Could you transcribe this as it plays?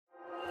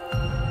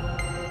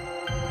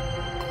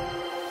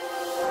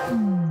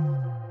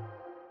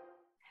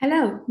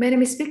Hello, my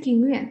name is Vicky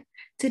Nguyen.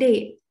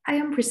 Today, I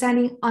am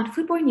presenting on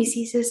foodborne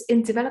diseases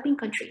in developing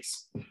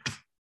countries.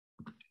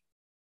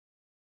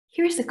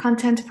 Here is the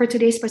content for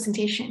today's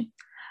presentation.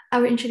 I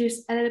will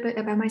introduce a little bit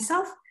about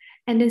myself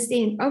and then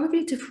say an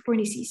overview to foodborne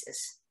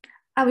diseases.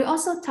 I will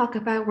also talk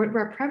about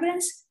worldwide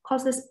prevalence,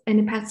 causes, and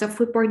impacts of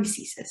foodborne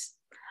diseases.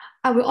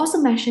 I will also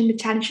mention the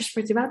challenges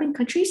for developing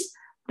countries,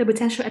 the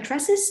potential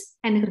addresses,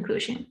 and the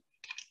conclusion.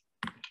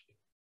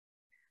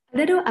 A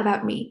little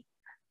about me.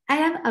 I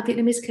am a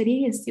Vietnamese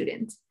Canadian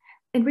student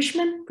in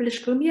Richmond,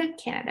 British Columbia,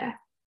 Canada.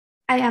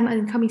 I am an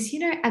incoming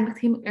senior at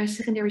McLean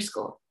Secondary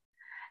School.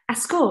 At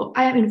school,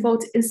 I am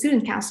involved in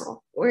student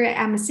council, where I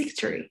am a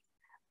secretary.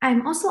 I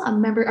am also a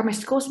member of my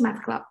school's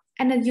math club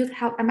and a youth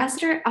health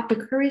ambassador of the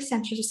Career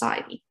Center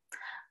Society.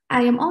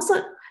 I am also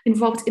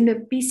involved in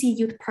the BC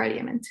Youth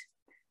Parliament.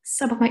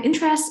 Some of my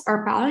interests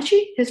are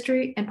biology,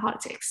 history, and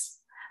politics.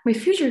 My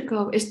future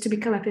goal is to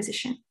become a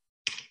physician.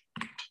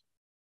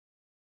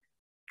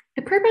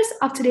 The purpose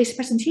of today's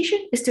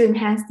presentation is to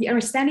enhance the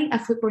understanding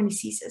of foodborne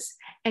diseases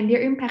and their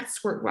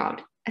impacts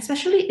worldwide,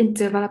 especially in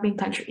developing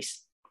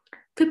countries.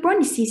 Foodborne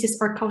diseases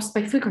are caused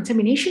by food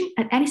contamination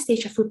at any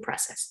stage of food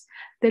process,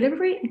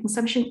 delivery, and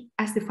consumption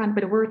as defined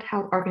by the World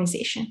Health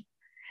Organization.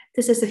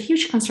 This is a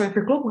huge concern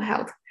for global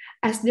health,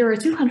 as there are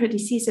 200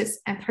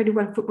 diseases and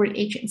 31 foodborne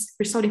agents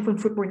resulting from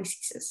foodborne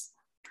diseases.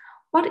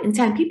 1 in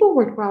 10 people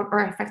worldwide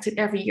are affected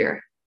every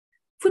year.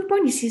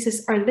 Foodborne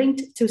diseases are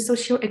linked to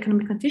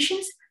socio-economic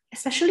conditions,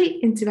 especially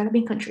in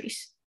developing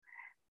countries.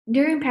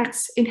 Their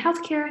impacts in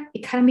healthcare,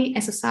 economy,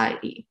 and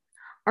society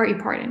are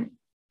important.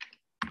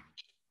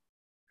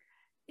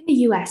 In the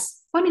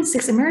US, 1 in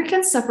 6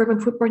 Americans suffer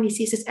from foodborne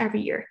diseases every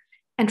year,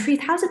 and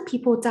 3,000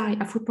 people die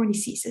of foodborne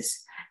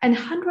diseases, and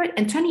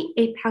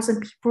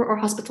 128,000 people are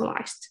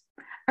hospitalized.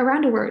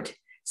 Around the world,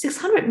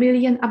 600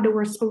 million of the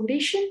world's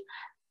population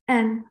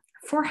and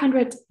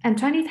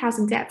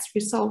 420,000 deaths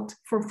result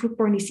from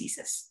foodborne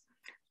diseases.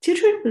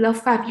 Children below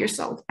 5 years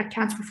old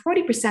account for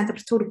 40%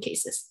 of total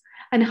cases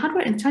and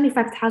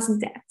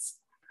 125,000 deaths.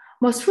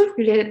 Most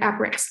food-related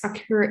outbreaks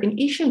occur in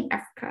Asia and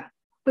Africa,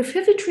 with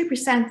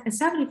 53% and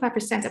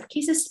 75% of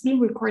cases being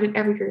recorded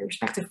every year,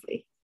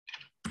 respectively.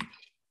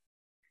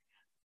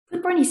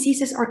 Foodborne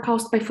diseases are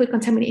caused by food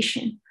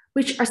contamination,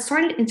 which are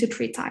sorted into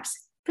 3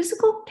 types: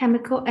 physical,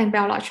 chemical, and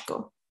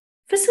biological.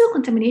 Physical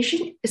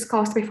contamination is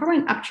caused by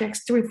foreign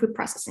objects during food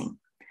processing.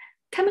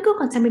 Chemical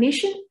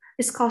contamination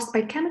is caused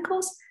by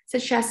chemicals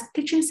such as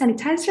kitchen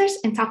sanitizers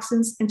and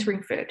toxins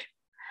entering food.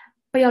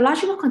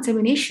 Biological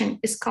contamination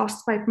is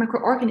caused by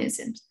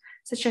microorganisms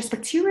such as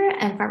bacteria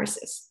and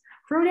viruses,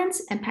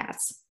 rodents, and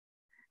pests.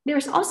 There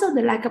is also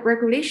the lack of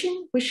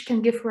regulation, which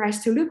can give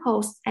rise to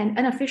loopholes and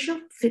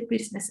unofficial food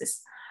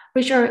businesses,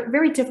 which are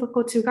very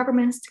difficult to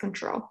governments to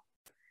control.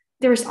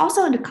 There is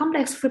also the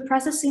complex food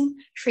processing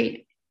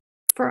trade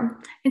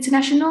from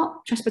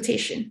international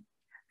transportation.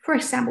 For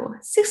example,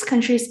 6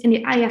 countries in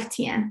the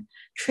IFTN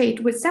trade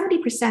with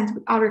 70%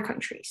 with other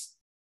countries.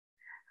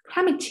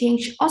 Climate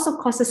change also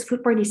causes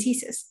foodborne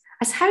diseases,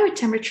 as higher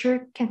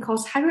temperature can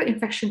cause higher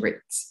infection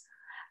rates.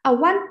 A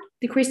 1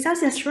 degree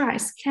Celsius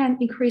rise can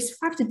increase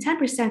 5 to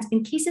 10%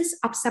 in cases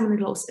of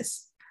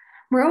salmonellosis.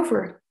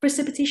 Moreover,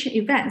 precipitation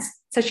events,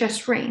 such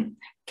as rain,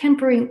 can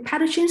bring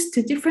pathogens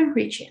to different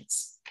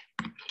regions.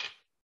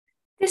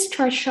 This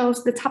chart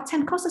shows the top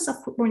 10 causes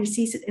of foodborne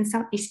diseases in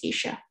Southeast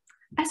Asia.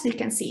 As you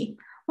can see,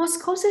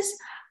 most causes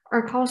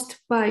are caused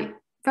by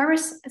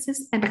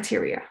viruses and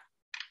bacteria.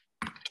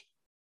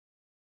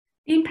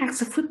 The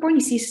impacts of foodborne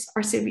diseases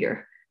are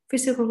severe,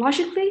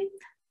 physiologically,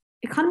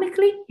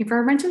 economically,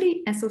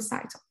 environmentally, and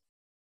societal.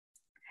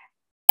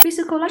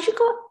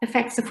 Physiological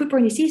effects of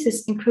foodborne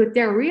diseases include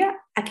diarrhea,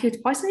 acute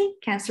poisoning,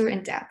 cancer,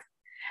 and death.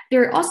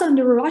 There are also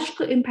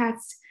neurological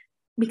impacts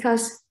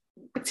because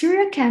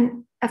bacteria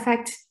can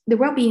affect the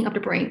well-being of the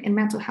brain and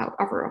mental health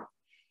overall.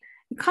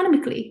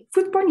 Economically,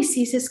 foodborne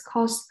diseases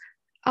cost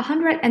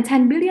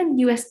 $110 billion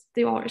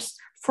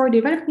for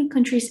developing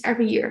countries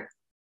every year.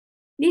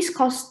 These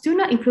costs do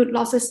not include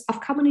losses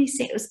of commodity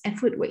sales and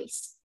food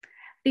waste.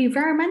 The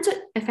environmental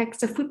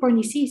effects of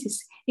foodborne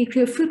diseases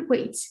include food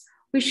waste,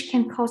 which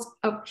can cause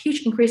a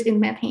huge increase in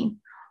methane,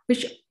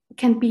 which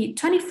can be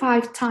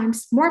 25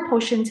 times more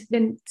potent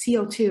than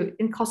CO2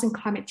 in causing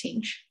climate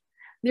change.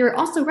 There are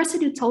also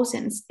residue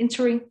toxins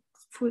entering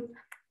food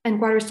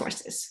and water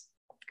sources.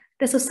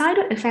 The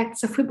societal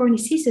effects of foodborne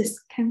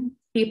diseases can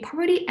be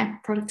poverty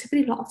and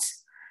productivity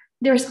loss.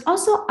 There is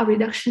also a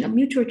reduction of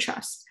mutual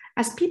trust,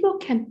 as people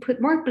can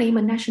put more blame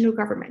on national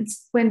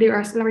governments when there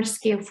are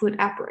large-scale food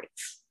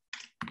outbreaks.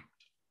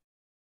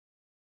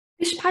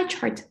 This pie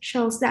chart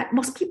shows that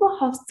most people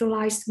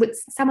hospitalized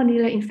with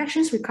salmonella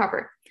infections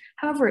recover.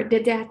 However, the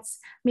deaths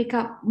make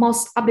up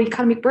most of the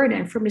economic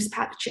burden from this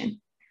pathogen,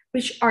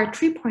 which are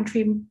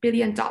 $3.3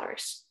 billion.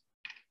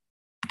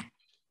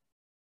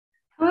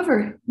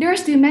 However, there are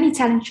still many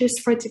challenges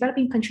for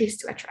developing countries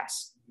to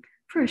address.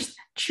 First,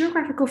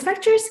 geographical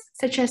factors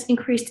such as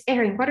increased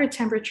air and water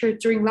temperature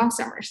during long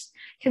summers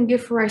can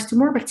give rise to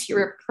more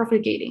bacteria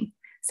propagating,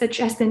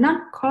 such as the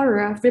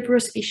non-cholera Vibrio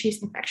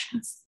species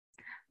infections.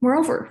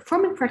 Moreover,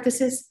 farming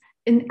practices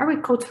in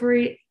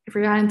agriculturally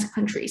reliant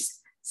countries,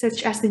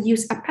 such as the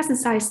use of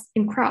pesticides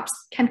in crops,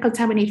 can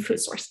contaminate food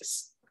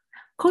sources.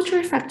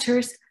 Cultural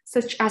factors,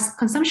 such as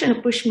consumption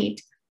of bushmeat,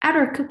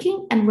 outdoor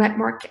cooking, and wet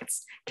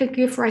markets, can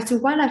give rise to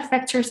wildlife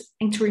factors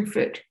entering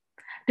food.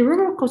 The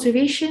rural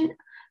cultivation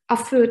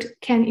of food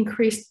can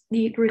increase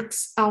the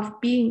risks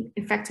of being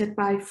infected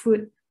by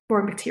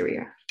food-borne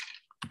bacteria.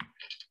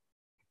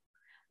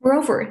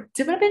 Moreover,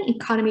 developing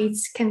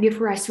economies can give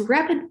rise to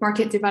rapid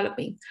market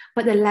development,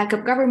 but the lack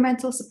of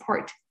governmental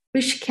support,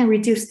 which can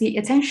reduce the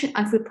attention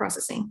on food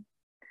processing.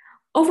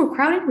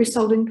 Overcrowding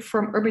resulting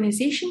from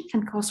urbanization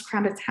can cause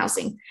crowded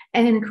housing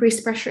and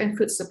increase pressure in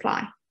food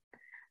supply.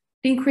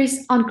 The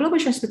increase on global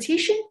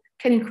transportation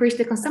can increase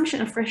the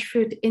consumption of fresh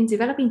food in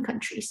developing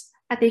countries,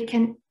 as they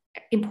can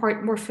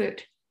import more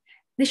food.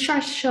 This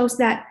chart shows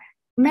that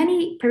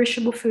many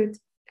perishable food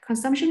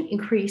consumption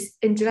increase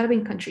in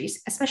developing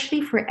countries,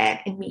 especially for egg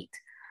and meat.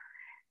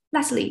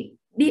 Lastly,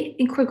 the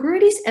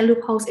incongruities and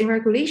loopholes in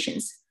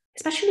regulations,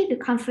 especially the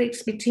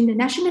conflicts between the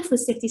national food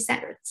safety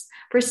standards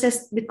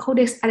versus the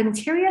Codex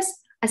Alimentarius,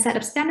 a set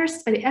of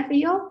standards by the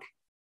FAO,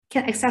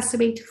 can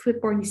exacerbate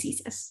foodborne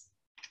diseases.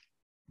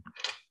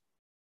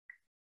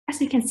 As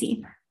you can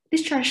see,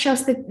 this chart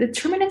shows the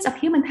determinants of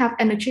human health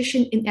and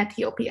nutrition in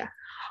Ethiopia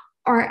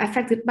are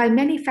affected by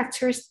many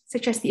factors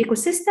such as the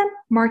ecosystem,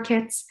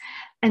 markets,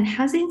 and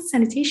housing,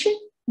 sanitation,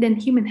 then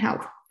human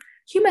health.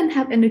 Human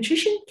health and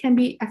nutrition can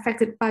be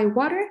affected by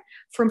water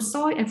from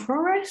soil and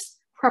forests,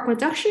 crop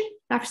production,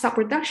 livestock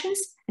productions,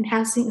 and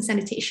housing and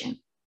sanitation.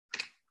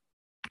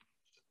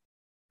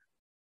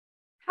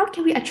 How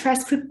can we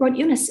address foodborne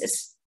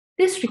illnesses?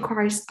 This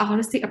requires a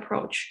holistic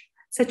approach,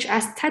 such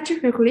as tighter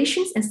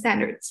regulations and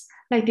standards,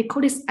 like the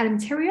Codex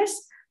Alimentarius,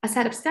 a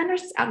set of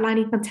standards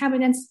outlining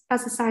contaminants,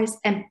 pesticides,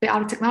 and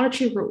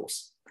biotechnology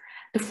rules.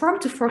 The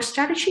farm-to-fork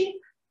strategy,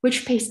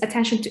 which pays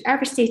attention to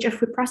every stage of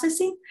food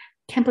processing,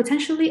 can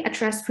potentially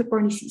address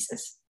foodborne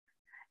diseases.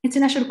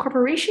 International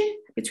cooperation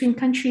between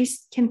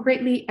countries can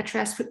greatly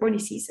address foodborne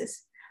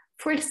diseases.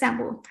 For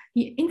example,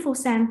 the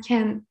InfoSan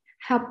can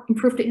help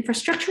improve the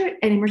infrastructure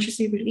and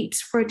emergency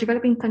reliefs for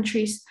developing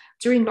countries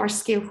during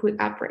large-scale food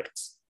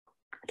outbreaks.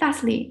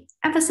 Lastly,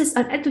 emphasis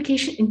on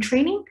education and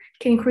training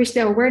can increase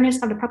the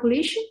awareness of the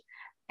population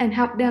and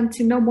help them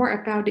to know more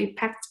about the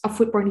impact of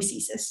foodborne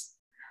diseases.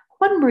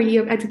 1 more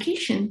year of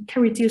education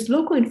can reduce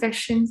local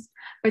infections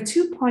by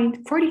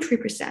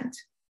 2.43%.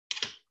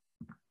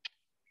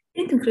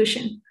 In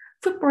conclusion,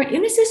 foodborne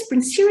illnesses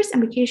bring serious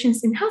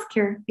implications in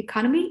healthcare,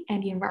 economy,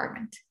 and the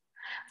environment.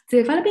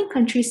 Developing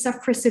countries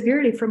suffer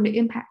severely from the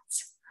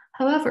impacts.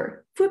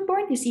 However,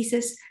 foodborne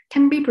diseases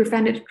can be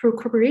prevented through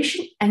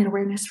cooperation and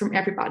awareness from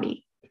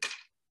everybody.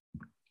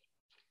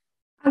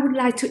 I would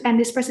like to end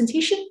this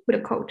presentation with a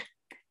quote: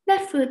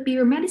 "Let food be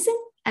your medicine,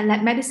 and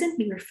let medicine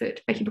be your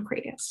food," by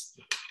Hippocrates.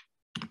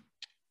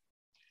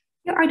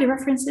 Here are the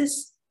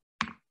references.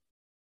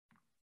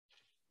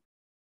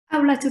 I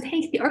would like to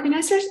thank the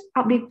organizers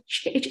of the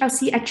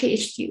GHLC at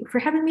JHU for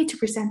having me to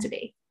present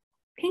today.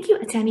 Thank you,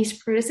 attendees,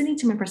 for listening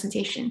to my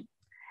presentation,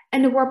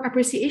 and a warm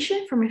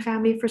appreciation for my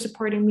family for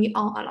supporting me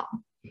all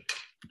along.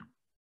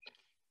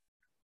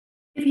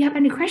 If you have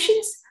any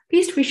questions,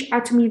 please reach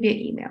out to me via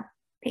email.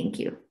 Thank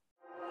you.